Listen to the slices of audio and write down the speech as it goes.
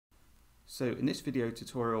So in this video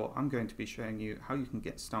tutorial, I'm going to be showing you how you can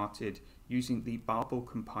get started using the Barbell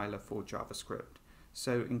compiler for JavaScript.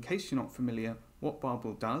 So in case you're not familiar, what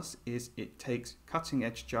Barbell does is it takes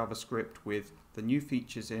cutting-edge JavaScript with the new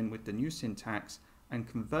features in, with the new syntax, and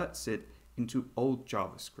converts it into old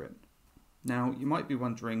JavaScript. Now you might be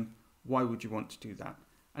wondering, why would you want to do that?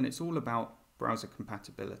 And it's all about browser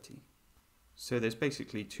compatibility. So there's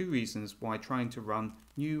basically two reasons why trying to run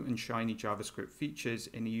new and shiny JavaScript features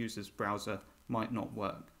in a user's browser might not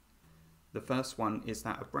work. The first one is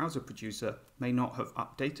that a browser producer may not have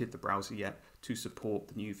updated the browser yet to support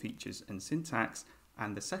the new features and syntax,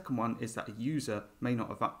 and the second one is that a user may not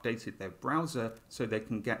have updated their browser so they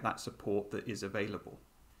can get that support that is available.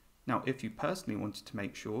 Now, if you personally wanted to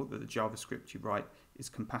make sure that the JavaScript you write is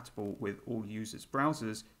compatible with all users'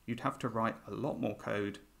 browsers, you'd have to write a lot more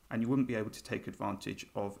code, and you wouldn't be able to take advantage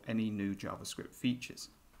of any new JavaScript features.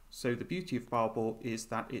 So the beauty of Barbell is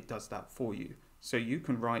that it does that for you. So you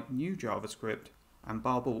can write new JavaScript and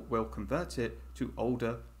Barbell will convert it to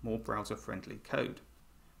older, more browser-friendly code.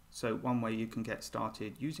 So one way you can get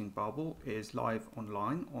started using Barbell is live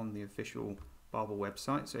online on the official Barbell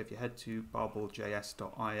website. So if you head to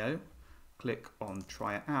barbelljs.io, click on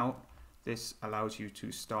Try It Out, this allows you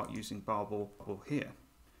to start using Barbell here.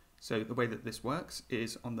 So the way that this works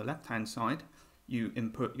is on the left-hand side, you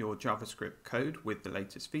input your JavaScript code with the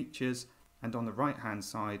latest features, and on the right-hand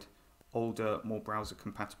side, older, more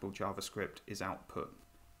browser-compatible JavaScript is output.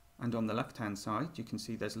 And on the left-hand side, you can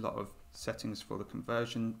see there's a lot of settings for the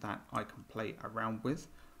conversion that I can play around with.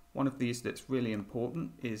 One of these that's really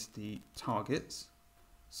important is the targets.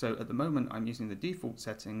 So at the moment, I'm using the default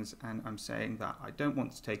settings, and I'm saying that I don't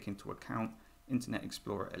want to take into account Internet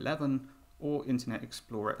Explorer 11 or Internet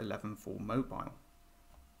Explorer 11 for mobile.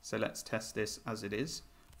 So let's test this as it is.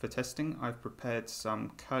 For testing, I've prepared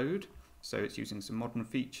some code. So it's using some modern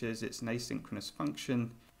features. It's an asynchronous function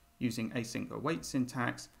using async await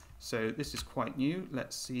syntax. So this is quite new.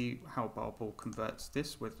 Let's see how Barbell converts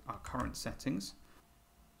this with our current settings.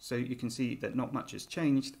 So you can see that not much has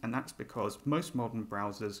changed, and that's because most modern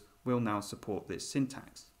browsers will now support this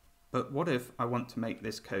syntax. But what if I want to make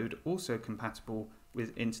this code also compatible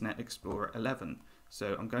with Internet Explorer 11?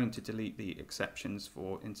 So I'm going to delete the exceptions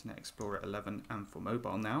for Internet Explorer 11 and for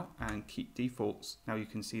mobile now and keep defaults. Now you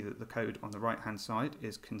can see that the code on the right hand side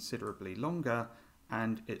is considerably longer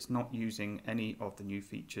and it's not using any of the new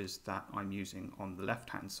features that I'm using on the left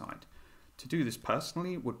hand side. To do this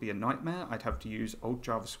personally would be a nightmare. I'd have to use old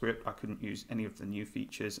JavaScript. I couldn't use any of the new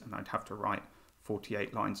features and I'd have to write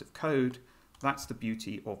 48 lines of code. That's the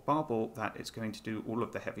beauty of Barbell, that it's going to do all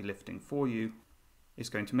of the heavy lifting for you. It's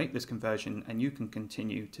going to make this conversion and you can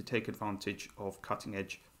continue to take advantage of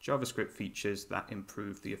cutting-edge JavaScript features that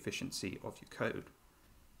improve the efficiency of your code.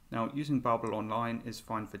 Now, using Barbell online is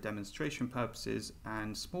fine for demonstration purposes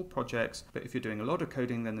and small projects, but if you're doing a lot of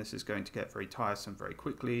coding, then this is going to get very tiresome very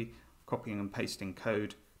quickly, copying and pasting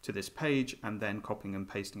code to this page and then copying and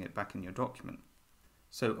pasting it back in your document.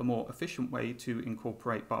 So a more efficient way to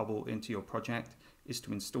incorporate Barbell into your project is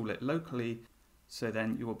to install it locally. So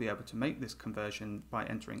then you will be able to make this conversion by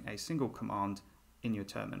entering a single command in your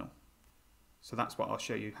terminal. So that's what I'll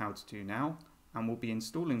show you how to do now. And we'll be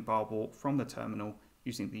installing Barbell from the terminal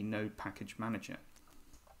using the Node package manager.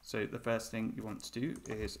 So the first thing you want to do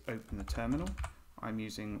is open the terminal. I'm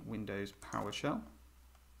using Windows PowerShell.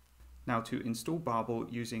 Now to install Barbell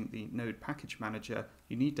using the Node package manager,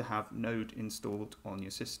 you need to have Node installed on your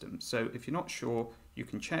system. So if you're not sure, you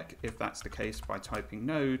can check if that's the case by typing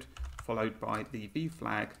Node followed by the V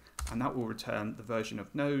flag, and that will return the version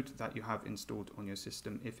of Node that you have installed on your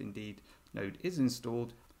system if indeed Node is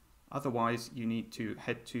installed. Otherwise, you need to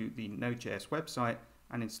head to the Node.js website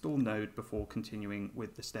and install Node before continuing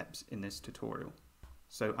with the steps in this tutorial.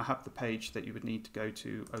 So I have the page that you would need to go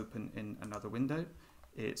to open in another window.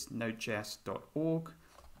 It's nodejs.org.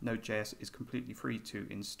 Node.js is completely free to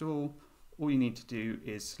install. All you need to do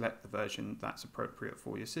is select the version that's appropriate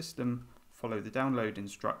for your system, follow the download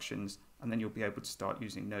instructions, and then you'll be able to start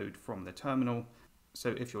using Node from the terminal.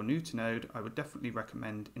 So if you're new to Node, I would definitely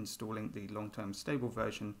recommend installing the long-term stable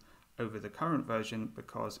version over the current version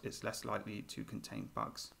because it's less likely to contain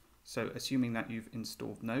bugs. So assuming that you've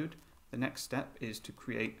installed Node, the next step is to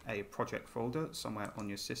create a project folder somewhere on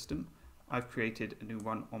your system. I've created a new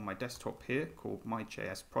one on my desktop here called my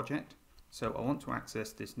JS project. So I want to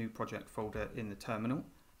access this new project folder in the terminal.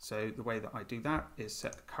 So the way that I do that is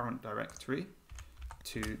set the current directory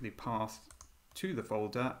to the path to the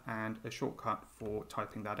folder, and a shortcut for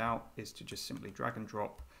typing that out is to just simply drag and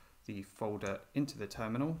drop the folder into the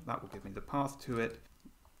terminal. That will give me the path to it.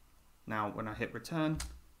 Now when I hit return,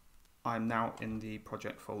 I'm now in the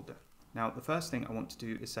project folder. Now the first thing I want to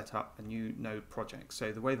do is set up a new node project.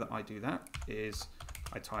 So the way that I do that is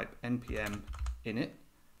I type npm init,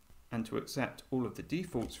 and to accept all of the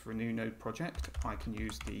defaults for a new node project I can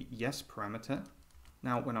use the yes parameter.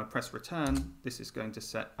 Now when I press return, this is going to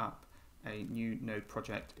set up a new node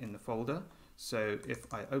project in the folder. So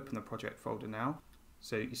if I open the project folder now,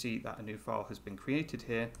 so you see that a new file has been created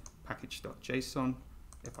here, package.json.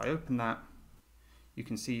 If I open that, you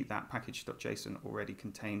can see that package.json already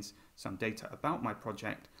contains some data about my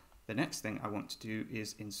project. The next thing I want to do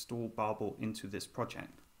is install Barbell into this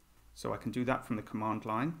project. So I can do that from the command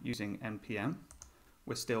line using npm.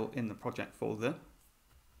 We're still in the project folder.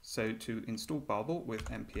 So to install Barbell with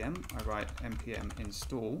npm, I write npm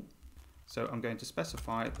install. So I'm going to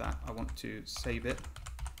specify that I want to save it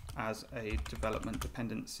as a development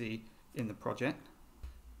dependency in the project.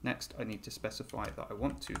 Next, I need to specify that I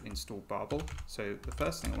want to install Barbell. So the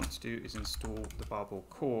first thing I want to do is install the Barbell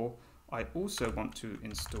core. I also want to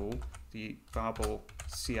install the Barbell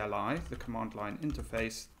CLI, the command line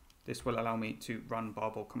interface. This will allow me to run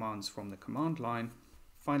Barbell commands from the command line.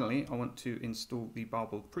 Finally, I want to install the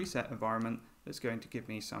Barbell preset environment that's going to give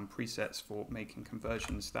me some presets for making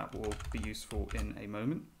conversions that will be useful in a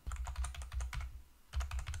moment.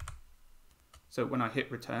 So when I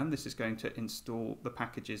hit return, this is going to install the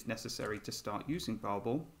packages necessary to start using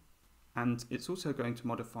Barbell, and it's also going to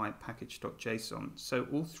modify package.json. So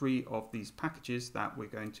all three of these packages that we're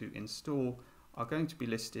going to install are going to be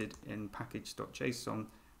listed in package.json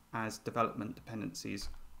as development dependencies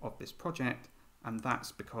of this project, and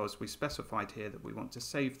that's because we specified here that we want to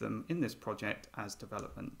save them in this project as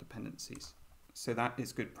development dependencies. So that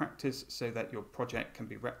is good practice so that your project can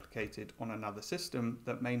be replicated on another system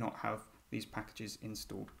that may not have these packages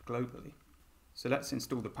installed globally. So let's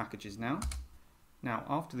install the packages now. Now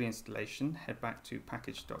after the installation, head back to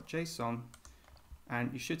package.json,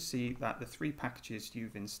 and you should see that the three packages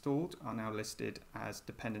you've installed are now listed as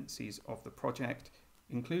dependencies of the project,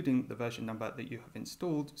 including the version number that you have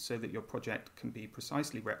installed so that your project can be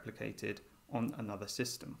precisely replicated on another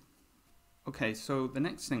system. Okay, so the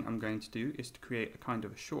next thing I'm going to do is to create a kind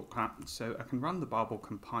of a shortcut so I can run the Barbell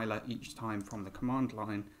compiler each time from the command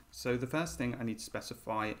line. So the first thing I need to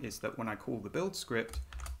specify is that when I call the build script,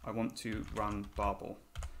 I want to run Barbell.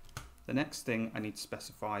 The next thing I need to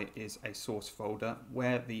specify is a source folder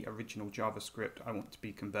where the original JavaScript I want to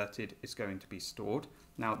be converted is going to be stored.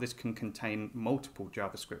 Now this can contain multiple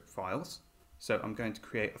JavaScript files, so I'm going to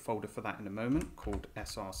create a folder for that in a moment called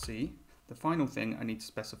src. The final thing I need to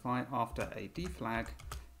specify after a deflag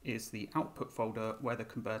is the output folder where the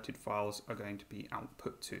converted files are going to be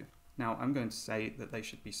output to. Now I'm going to say that they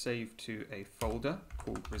should be saved to a folder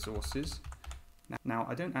called resources. Now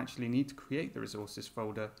I don't actually need to create the resources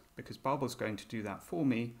folder because Barbell's going to do that for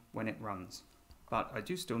me when it runs. But I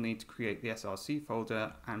do still need to create the src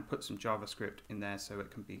folder and put some JavaScript in there so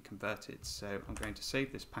it can be converted. So I'm going to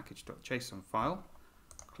save this package.json file,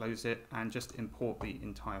 close it, and just import the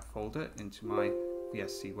entire folder into my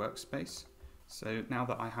VSC workspace. So now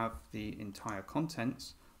that I have the entire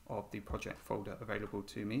contents of the project folder available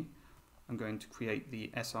to me, I'm going to create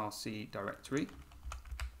the src directory,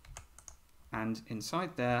 and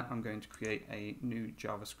inside there I'm going to create a new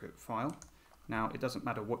JavaScript file. Now it doesn't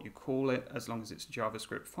matter what you call it, as long as it's a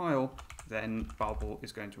JavaScript file, then Barbell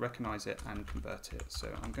is going to recognize it and convert it. So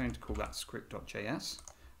I'm going to call that script.js,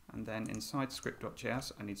 and then inside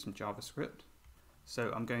script.js I need some JavaScript.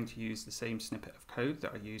 So I'm going to use the same snippet of code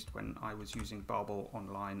that I used when I was using Barbell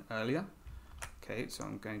online earlier. Okay, so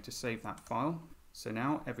I'm going to save that file. So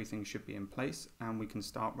now everything should be in place and we can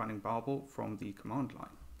start running Barbell from the command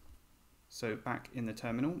line. So back in the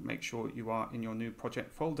terminal, make sure you are in your new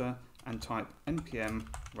project folder and type npm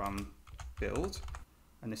run build,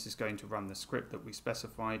 and this is going to run the script that we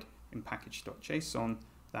specified in package.json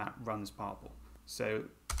that runs Barbell. So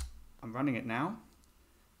I'm running it now.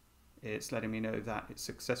 It's letting me know that it's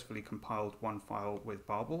successfully compiled one file with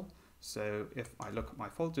Barbell. So if I look at my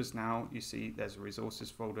folders now, you see there's a resources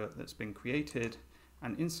folder that's been created,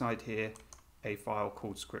 and inside here a file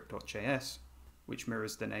called script.js, which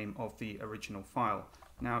mirrors the name of the original file.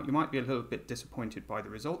 Now you might be a little bit disappointed by the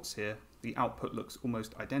results here. The output looks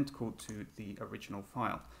almost identical to the original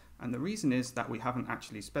file, and the reason is that we haven't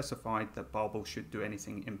actually specified that Barbell should do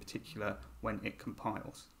anything in particular when it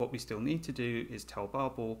compiles. What we still need to do is tell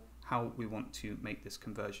Barbell how we want to make this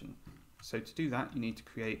conversion. So to do that, you need to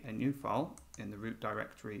create a new file in the root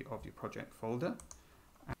directory of your project folder,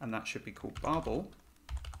 and that should be called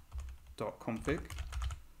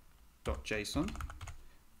barbell.config.json.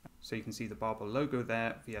 So you can see the Barbell logo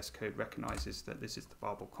there. VS Code recognizes that this is the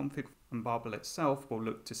Barbell config, and Barbell itself will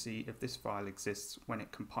look to see if this file exists when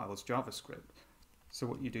it compiles JavaScript. So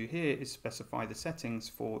what you do here is specify the settings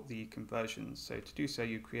for the conversions. So to do so,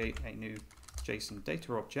 you create a new JSON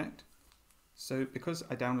data object. So because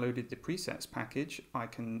I downloaded the presets package, I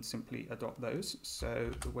can simply adopt those.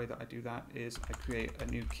 So the way that I do that is I create a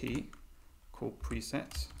new key called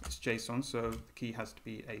presets. It's JSON, so the key has to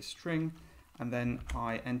be a string. And then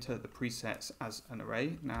I enter the presets as an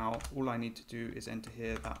array. Now, all I need to do is enter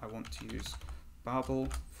here that I want to use Babel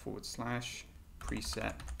 /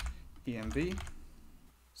 preset env.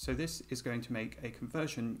 So this is going to make a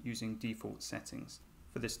conversion using default settings.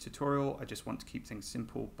 For this tutorial, I just want to keep things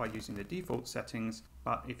simple by using the default settings,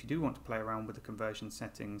 but if you do want to play around with the conversion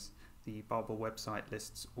settings, the Barbell website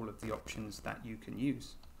lists all of the options that you can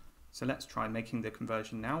use. So let's try making the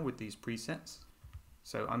conversion now with these presets.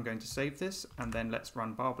 So I'm going to save this, and then let's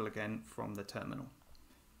run Barbell again from the terminal.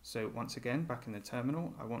 So once again, back in the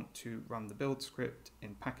terminal, I want to run the build script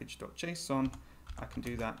in package.json. I can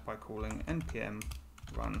do that by calling npm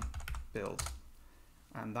run build.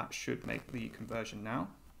 And that should make the conversion now.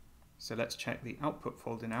 So let's check the output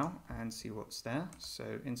folder now and see what's there.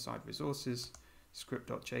 So inside resources,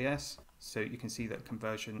 script.js. So you can see that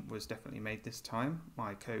conversion was definitely made this time.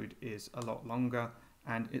 My code is a lot longer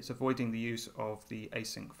and it's avoiding the use of the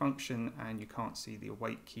async function, and you can't see the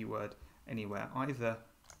await keyword anywhere either.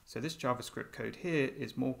 So this JavaScript code here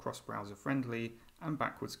is more cross-browser friendly and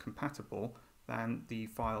backwards compatible than the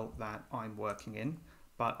file that I'm working in.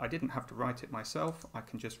 But I didn't have to write it myself. I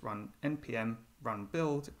can just run npm run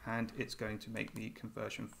build and it's going to make the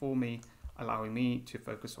conversion for me, allowing me to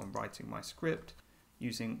focus on writing my script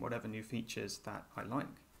using whatever new features that I like.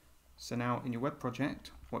 So now in your web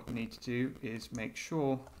project, what you need to do is make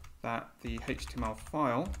sure that the HTML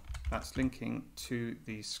file that's linking to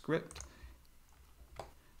the script.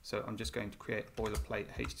 So I'm just going to create a boilerplate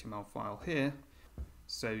HTML file here.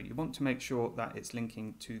 So you want to make sure that it's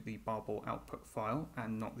linking to the Barbell output file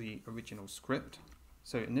and not the original script.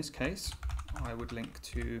 So in this case, I would link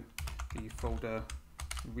to the folder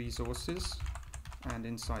resources and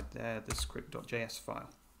inside there the script.js file.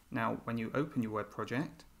 Now when you open your web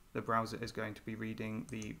project, the browser is going to be reading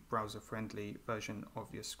the browser-friendly version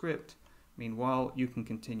of your script. Meanwhile, you can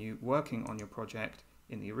continue working on your project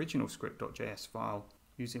in the original script.js file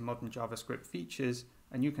using modern JavaScript features,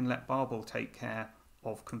 and you can let Barbell take care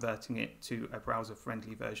of converting it to a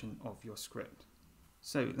browser-friendly version of your script.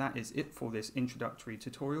 So that is it for this introductory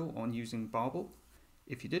tutorial on using Barbell.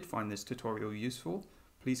 If you did find this tutorial useful,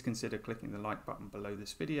 please consider clicking the like button below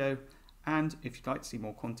this video, and if you'd like to see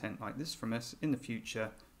more content like this from us in the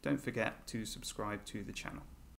future, don't forget to subscribe to the channel.